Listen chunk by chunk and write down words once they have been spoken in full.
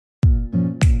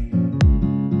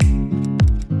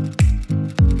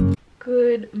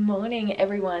Good morning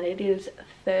everyone. It is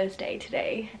Thursday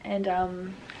today and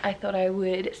I thought I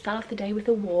would start off the day with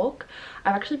a walk.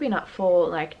 I've actually been up for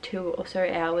like 2 or so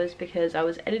hours because I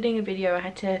was editing a video. I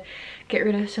had to get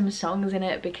rid of some songs in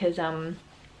it because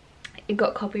it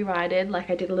got copyrighted. Like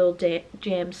I did a little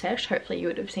jam sesh. Hopefully you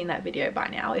would have seen that video by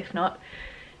now. If not,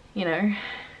 you know,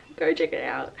 go check it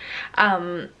out.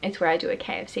 It's where I do a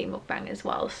KFC mukbang as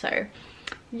well. So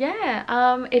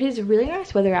yeah, it is really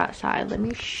nice weather outside. Let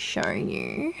me show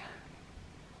you.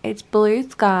 It's blue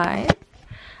skies.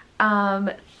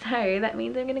 So that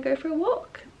means I'm gonna go for a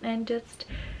walk and just,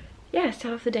 yeah,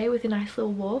 start off the day with a nice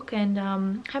little walk. And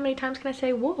how many times can I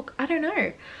say walk? I don't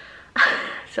know.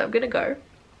 So I'm gonna go.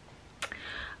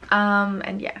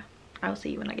 And yeah, I'll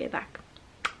see you when I get back.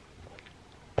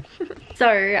 So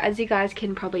as you guys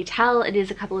can probably tell, it is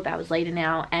a couple of hours later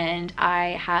now and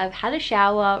I have had a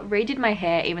shower, redid my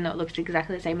hair even though it looks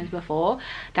exactly the same as before.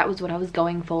 That was what I was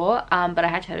going for, but I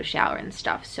had to have a shower and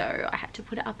stuff, so I had to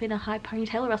put it up in a high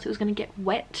ponytail or else it was going to get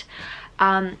wet.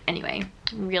 Anyway,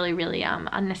 really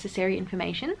unnecessary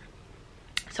information.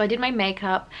 So I did my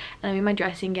makeup and I'm in my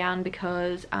dressing gown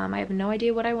because I have no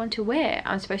idea what I want to wear.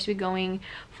 I'm supposed to be going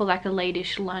for like a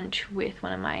late-ish lunch with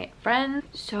one of my friends.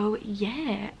 So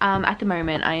yeah, at the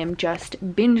moment I am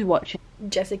just binge watching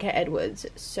Jessica Edwards.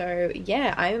 So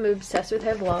yeah, I am obsessed with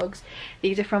her vlogs.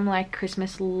 These are from like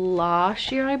Christmas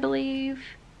last year, I believe.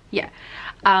 Yeah,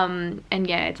 and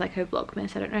yeah, it's like her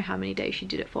Vlogmas. I don't know how many days she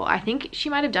did it for. I think she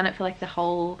might have done it for like the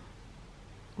whole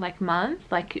like month,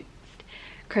 like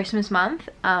Christmas month,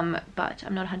 but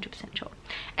I'm not 100% sure.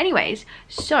 Anyways,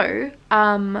 so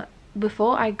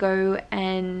before I go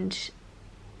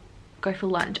for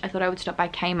lunch, I thought I would stop by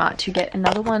Kmart to get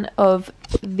another one of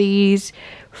these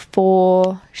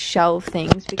 4 shelf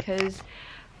things because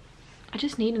I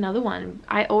just need another one.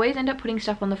 I always end up putting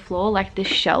stuff on the floor, like this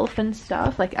shelf and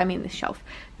stuff, like I mean this shelf,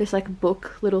 this like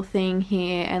book little thing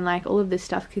here, and like all of this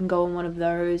stuff can go on one of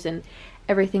those and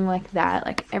everything like that.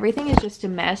 Like everything is just a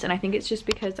mess, and I think it's just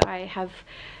because I have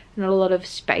not a lot of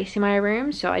space in my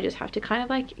room, so I just have to kind of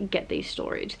like get these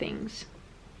storage things.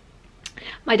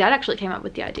 My dad actually came up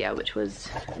with the idea, which was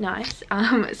nice.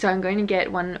 So I'm going to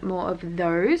get one more of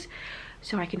those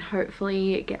so I can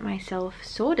hopefully get myself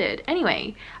sorted.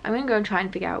 Anyway, I'm gonna go and try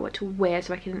and figure out what to wear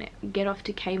so I can get off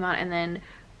to Kmart and then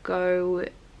go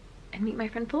and meet my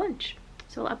friend for lunch.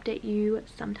 So I'll update you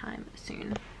sometime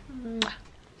soon. Mwah.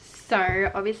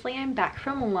 So obviously I'm back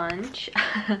from lunch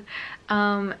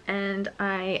and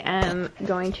I am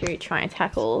going to try and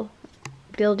tackle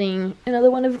building another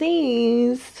one of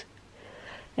these.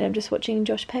 And I'm just watching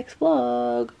Josh Peck's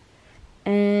vlog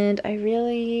and I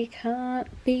really can't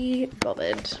be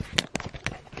bothered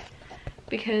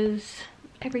because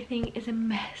everything is a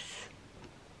mess.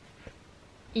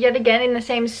 Yet again in the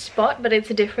same spot, but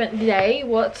it's a different day.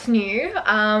 What's new?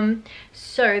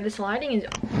 So this lighting is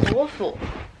awful.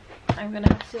 I'm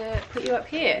gonna have to put you up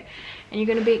here and you're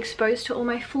gonna be exposed to all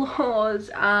my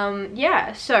flaws.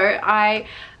 Yeah, so I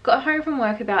got home from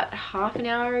work about half an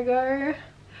hour ago.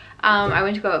 I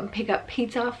went to go and pick up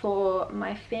pizza for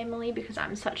my family because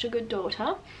I'm such a good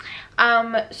daughter.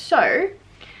 So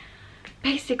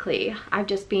basically I've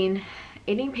just been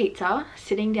eating pizza,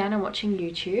 sitting down and watching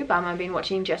YouTube. I've been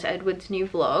watching Jess Edwards' new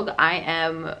vlog. I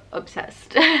am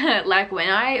obsessed. Like when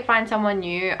I find someone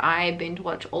new, I binge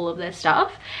watch all of their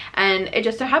stuff, and it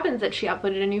just so happens that she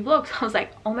uploaded a new vlog, so I was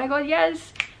like, oh my god,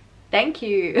 yes, thank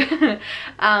you.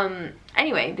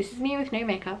 Anyway, this is me with no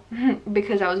makeup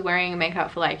because I was wearing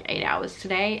makeup for like 8 hours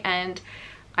today and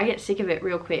I get sick of it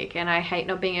real quick and I hate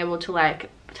not being able to like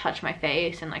touch my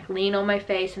face and like lean on my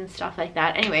face and stuff like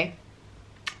that. Anyway,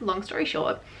 long story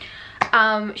short,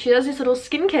 she does this little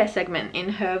skincare segment in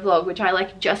her vlog, which I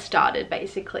like just started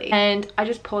basically, and I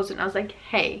just paused it and I was like,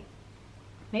 hey,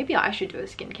 maybe I should do a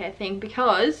skincare thing,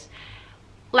 because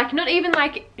like not even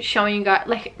like showing you guys,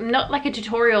 like not like a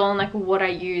tutorial on like what I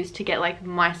use to get like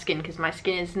my skin, because my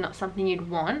skin is not something you'd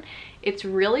want. It's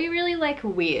really like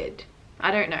weird. I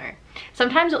don't know,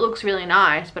 sometimes it looks really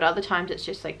nice but other times it's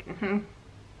just like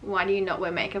why do you not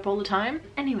wear makeup all the time?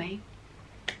 Anyway,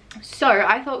 so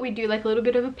I thought we'd do like a little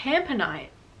bit of a pamper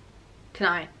night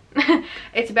tonight.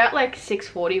 It's about like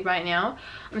 6:40 right now.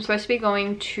 I'm supposed to be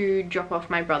going to drop off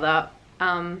my brother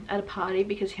at a party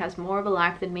because he has more of a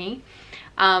life than me.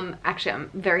 Actually I'm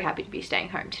very happy to be staying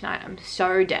home tonight. I'm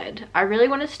so dead. I really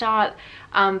want to start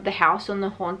the house on the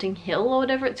haunting hill or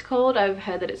whatever it's called. I've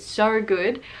heard that it's so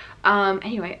good.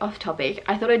 Anyway, off topic,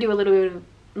 I thought I'd do a little bit of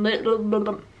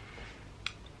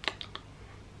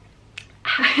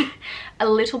a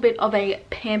little bit of a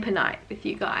pamper night with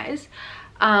you guys.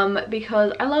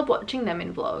 because I love watching them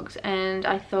in vlogs, and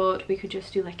I thought we could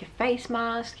just do like a face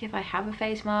mask if I have a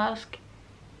face mask.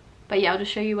 But yeah, I'll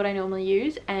just show you what I normally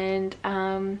use. And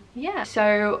yeah,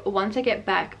 so once I get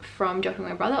back from dropping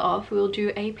my brother off, we'll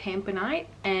do a pamper night,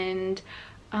 and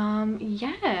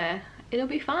yeah, it'll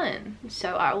be fun.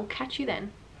 So I will catch you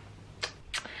then.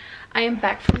 I am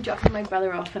back from dropping my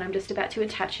brother off, and I'm just about to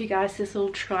attach you guys to this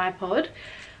little tripod,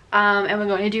 and we're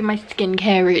going to do my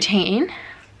skincare routine.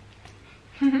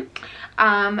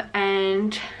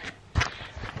 And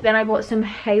then I bought some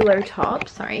Halo Top.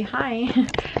 Sorry, hi.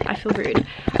 I feel rude.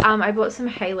 I bought some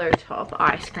Halo Top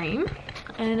ice cream,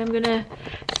 and I'm gonna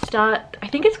start. I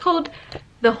think it's called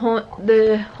the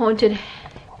Haunted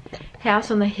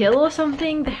House on the Hill or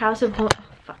something. The House of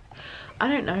I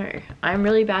don't know. I'm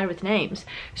really bad with names.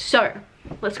 So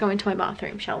let's go into my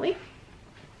bathroom, shall we?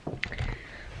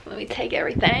 Let me take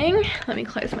everything. Let me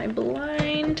close my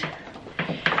blind.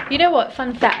 You know what?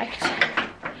 Fun fact.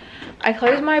 I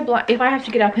close my blind if I have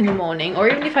to get up in the morning, or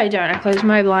even if I don't, I close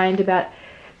my blind about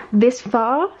this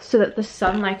far so that the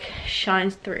sun like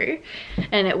shines through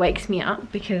and it wakes me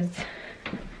up, because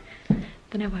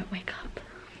then I won't wake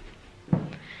up.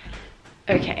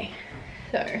 Okay,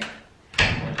 so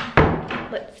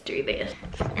let's do this.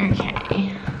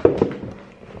 Okay.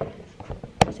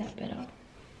 Is that better?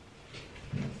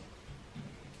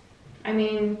 I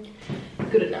mean,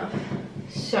 good enough.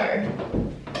 So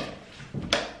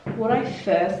what I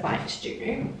first like to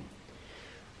do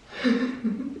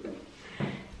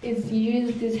is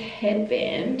use this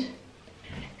headband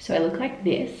so I look like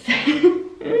this.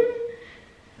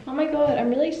 Oh my god, I'm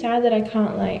really sad that I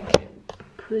can't like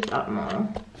put it up more.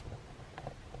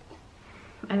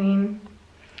 I mean,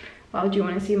 why would you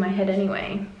want to see my head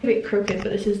anyway? A bit crooked,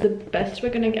 but this is the best we're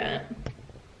gonna get.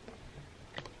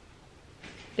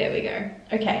 There we go.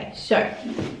 Okay, so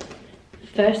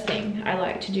first thing I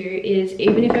like to do is,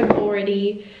 even if I've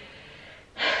already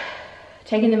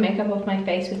taken the makeup off my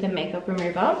face with a makeup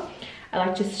remover, I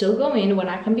like to still go in when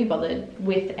I can be bothered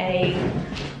with my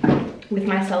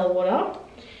micellar water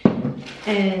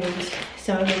and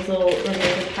some of these little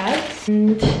remover pads,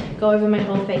 and go over my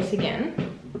whole face again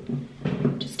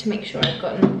just to make sure I've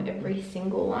gotten off every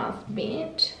single last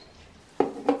bit.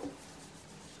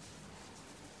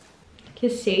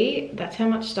 Because see, that's how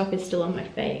much stuff is still on my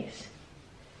face.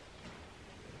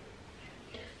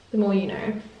 The more you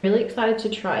know. Really excited to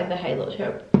try the Halo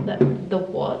Top,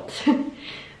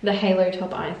 the Halo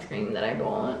Top ice cream that I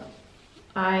bought.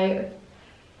 I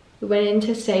went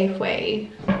into Safeway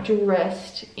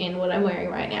dressed in what I'm wearing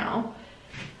right now,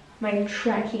 my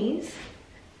trackies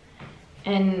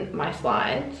and my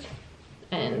slides,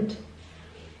 and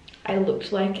I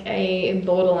looked like a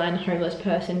borderline homeless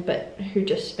person, but who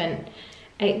just spent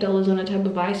 $8 on a tub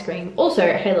of ice cream.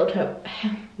 Also, Halo Top,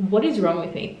 what is wrong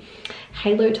with me?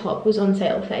 Halo Top was on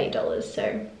sale for $8,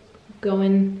 so go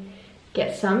and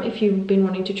get some if you've been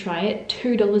wanting to try it.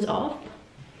 $2 off.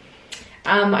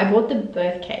 I bought the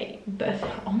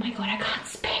oh my god, I can't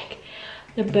speak.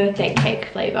 The birthday cake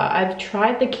flavor. I've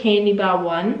tried the candy bar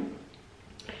one.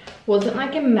 Wasn't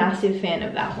like a massive fan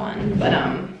of that one, but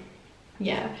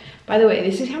yeah. By the way,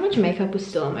 this is how much makeup was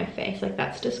still on my face. Like,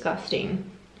 that's disgusting.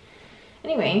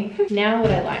 Anyway, now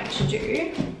what I like to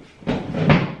do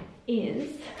is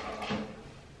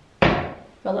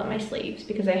roll up my sleeves,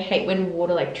 because I hate when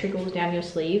water like trickles down your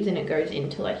sleeves and it goes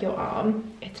into like your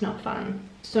arm. It's not fun.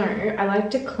 So I like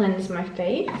to cleanse my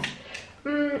face.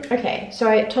 Okay, so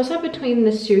I toss up between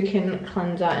the Sukin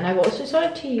cleanser, and I've also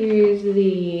started to use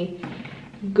the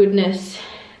Goodness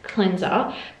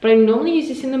cleanser, but I normally use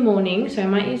this in the morning, so I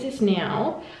might use this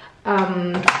now.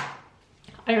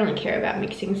 I don't really care about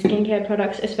mixing skincare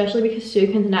products, especially because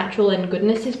Sukin's natural and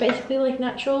Goodness is basically like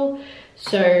natural.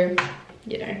 So,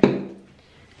 you know,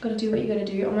 gotta do what you gotta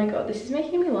do. Oh my god, this is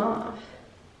making me laugh.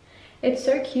 It's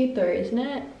so cute though, isn't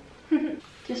it?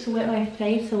 Just wet my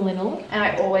face a little. And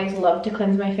I always love to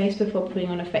cleanse my face before putting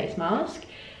on a face mask,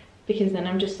 because then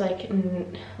I'm just like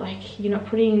you're not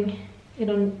putting it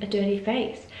on a dirty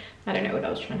face. I don't know what I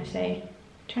was trying to say. I'm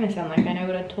trying to sound like I know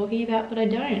what I'm talking about, but I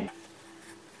don't.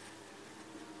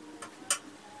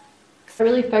 I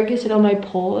really focus it on my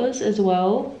pores as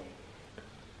well,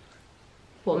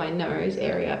 for my nose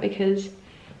area, because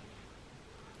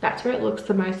that's where it looks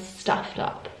the most stuffed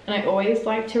up. And I always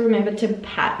like to remember to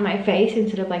pat my face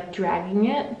instead of like dragging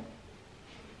it.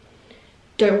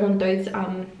 Don't want those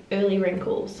early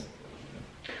wrinkles.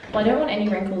 Well, I don't want any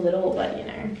wrinkles at all, but you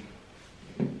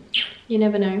know, you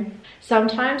never know.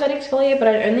 Sometimes I'd exfoliate, but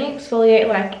I'd only exfoliate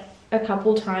like a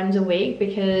couple times a week,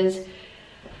 because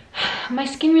my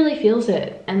skin really feels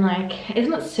it, and like, it's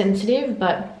not sensitive,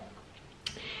 but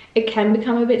it can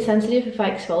become a bit sensitive if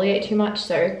I exfoliate too much,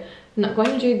 so I'm not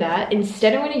going to do that.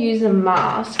 Instead, I'm going to use a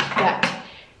mask that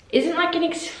isn't like an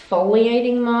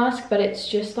exfoliating mask, but it's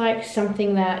just like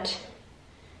something that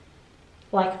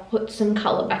like puts some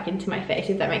color back into my face,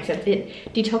 if that makes sense.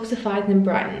 It detoxifies and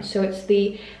brightens. So it's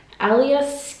the Alia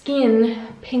Skin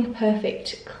Pink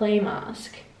Perfect Clay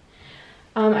Mask.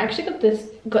 I actually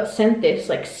got sent this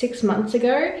like 6 months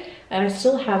ago, and I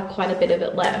still have quite a bit of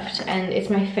it left, and it's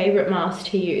my favorite mask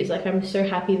to use. Like, I'm so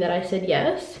happy that I said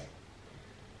yes.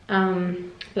 But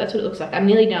that's what it looks like. I'm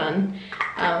nearly done.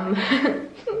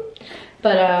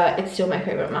 But it's still my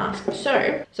favorite mask.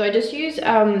 So I just use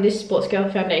this Sports Girl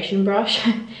foundation brush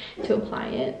to apply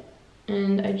it,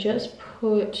 and I just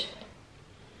put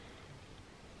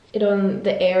it on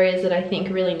the areas that I think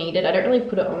really need it. I don't really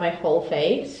put it on my whole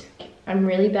face. I'm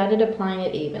really bad at applying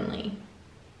it evenly,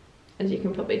 as you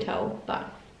can probably tell, but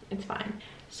it's fine.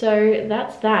 So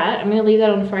that's that. I'm gonna leave that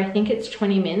on for, I think it's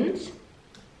 20 minutes.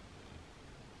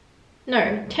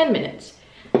 No, 10 minutes.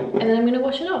 And then I'm gonna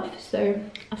wash it off. So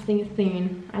I'll see you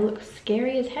soon. I look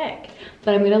scary as heck,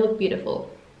 but I'm gonna look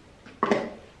beautiful.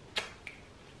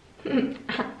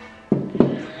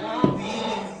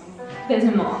 There's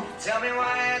no more.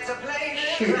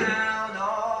 Shoot.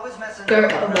 Go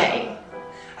away.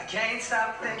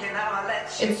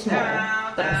 It's small,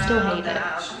 but I still hate it.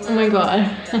 Oh my god.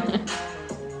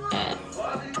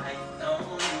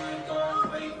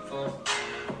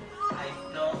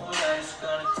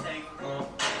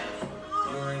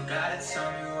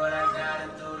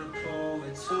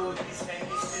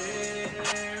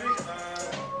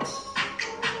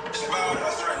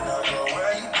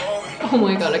 Oh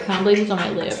my god, I can't believe it's on my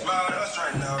lip.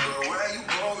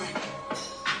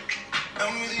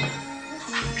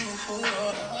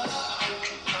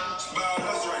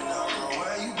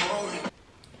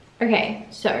 Okay,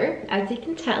 so as you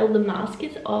can tell, the mask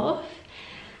is off.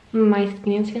 My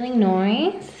skin is feeling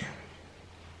nice.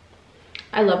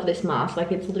 I love this mask,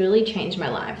 like it's literally changed my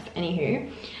life. Anywho,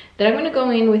 then I'm gonna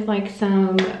go in with like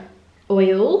some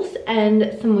oils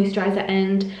and some moisturizer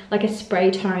and like a spray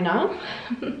toner.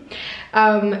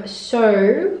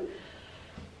 So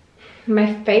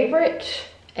my favorite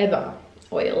ever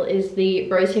oil is the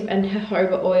rosehip and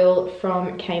jojoba oil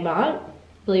from Kmart,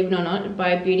 believe it or not,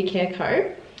 by Beauty Care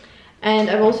Co.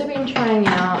 And I've also been trying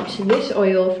out this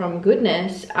oil from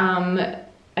Goodness, and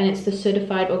it's the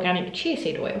certified organic chia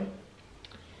seed oil.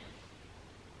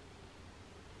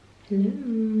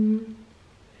 Hello.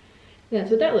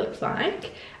 That's what that looks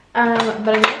like. But I'm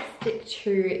gonna stick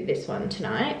to this one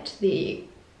tonight. The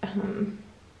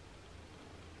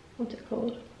what's it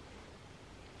called?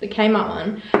 The Kmart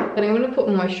one. But I'm gonna put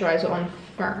moisturizer on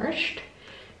first.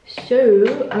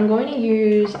 So I'm going to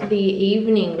use the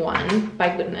evening one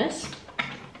by Goodness.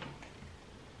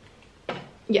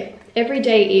 Yeah,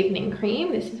 everyday evening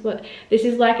cream. This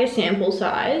is like a sample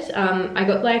size. I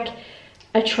got like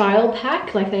a trial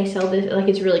pack, like they sell this, like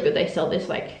it's really good. They sell this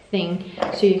like thing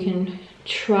so you can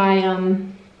try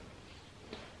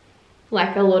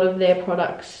like a lot of their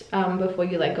products before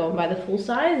you like go and buy the full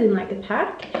size in like a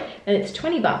pack, and it's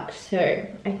 20 bucks, so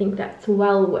I think that's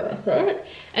well worth it.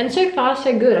 And so far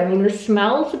so good. I mean, the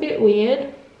smell's a bit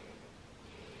weird,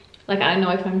 like I don't know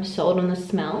if I'm sold on the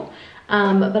smell,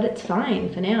 but it's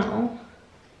fine for now.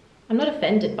 I'm not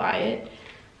offended by it.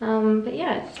 But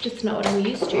yeah, it's just not what I'm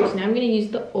used to. So now I'm going to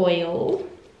use the oil.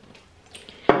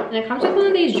 And it comes with one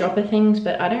of these dropper things,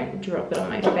 but I don't drop it on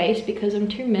my face because I'm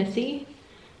too messy.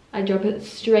 I drop it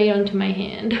straight onto my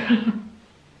hand.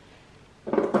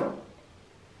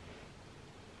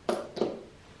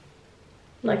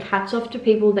 Like, hats off to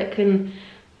people that can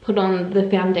put on the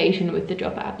foundation with the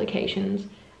dropper applicators,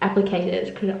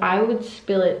 because I would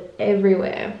spill it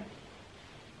everywhere.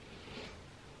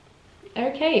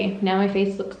 Okay, now my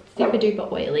face looks super duper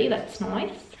oily. That's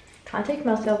nice. Can't take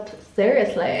myself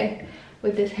seriously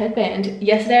with this headband.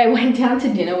 Yesterday I went down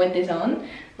to dinner with this on,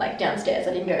 like downstairs.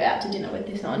 I didn't go out to dinner with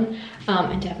this on.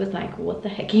 And Dad was like, what the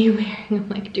heck are you wearing? I'm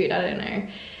like, dude, I don't know.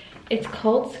 It's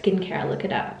called skincare, look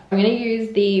it up. I'm gonna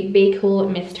use the Be Cool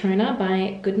Mist Toner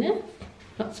by Goodness.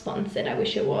 Not sponsored, I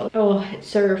wish it was. Oh, it's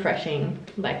so refreshing.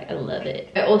 Like, I love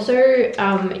it. I also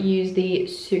use the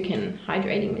Sukin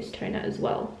Hydrating Mist Toner as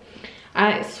well.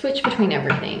 I switch between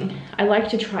everything. I like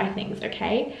to try things,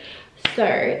 okay?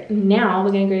 So now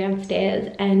we're gonna go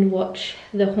downstairs and watch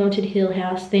the Haunted Hill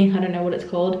House thing, I don't know what it's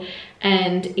called,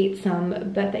 and eat some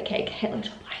birthday cake. Hey, let's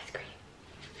have ice cream.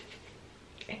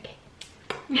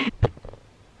 Okay.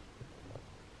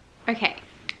 Okay,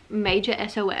 major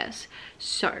SOS.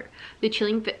 So the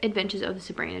Chilling Adventures of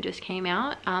Sabrina just came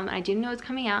out. I didn't know it's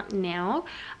coming out now,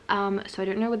 so I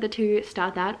don't know whether to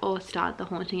start that or start The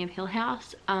Haunting of Hill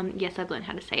House. Yes, I've learned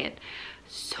how to say it.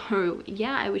 So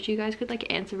yeah, I wish you guys could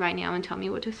like answer right now and tell me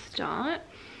what to start.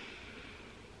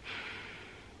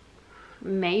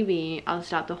 Maybe I'll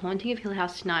start The Haunting of Hill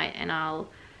House tonight and I'll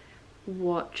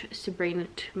watch Sabrina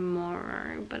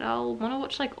tomorrow, but I'll want to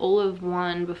watch like all of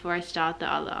one before I start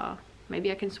the other.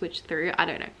 Maybe I can switch through, I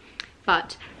don't know.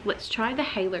 But let's try the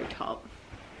halo top.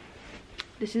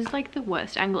 This is like the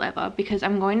worst angle ever because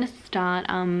I'm going to start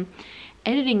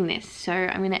editing this, so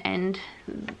I'm going to end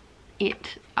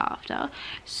it after.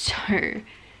 So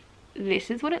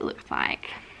this is what it looks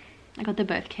like. I got the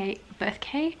birthday,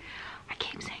 I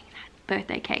keep saying that,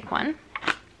 birthday cake one.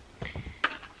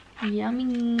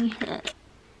 Yummy.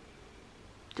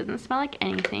 Doesn't smell like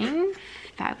anything.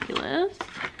 Fabulous.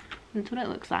 That's what it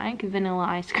looks like. Vanilla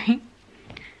ice cream.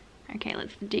 Okay,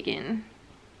 let's dig in.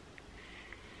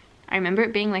 I remember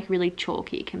it being like really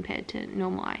chalky compared to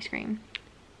normal ice cream.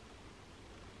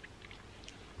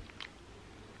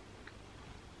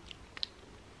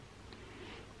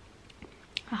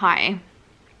 Hi.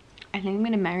 I think I'm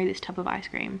gonna marry this type of ice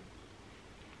cream.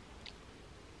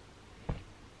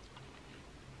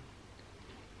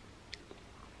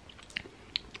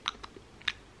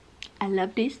 I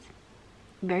love this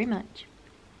very much.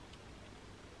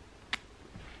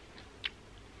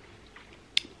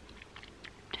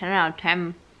 10 out of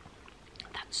 10.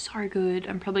 That's so good.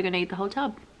 I'm probably gonna eat the whole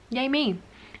tub. Yay me.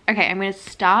 Okay, I'm gonna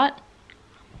start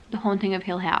The Haunting of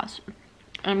Hill House.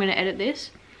 I'm gonna edit this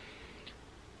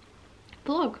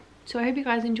vlog. So I hope you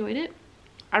guys enjoyed it.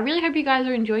 I really hope you guys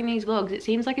are enjoying these vlogs. It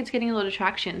seems like it's getting a lot of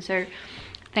traction. So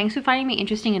thanks for finding me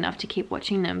interesting enough to keep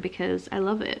watching them because I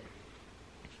love it.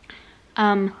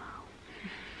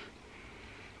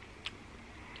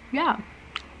 Yeah,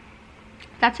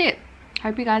 that's it.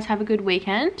 Hope you guys have a good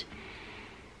weekend,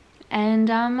 and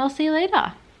I'll see you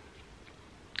later.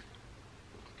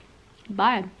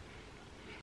 Bye.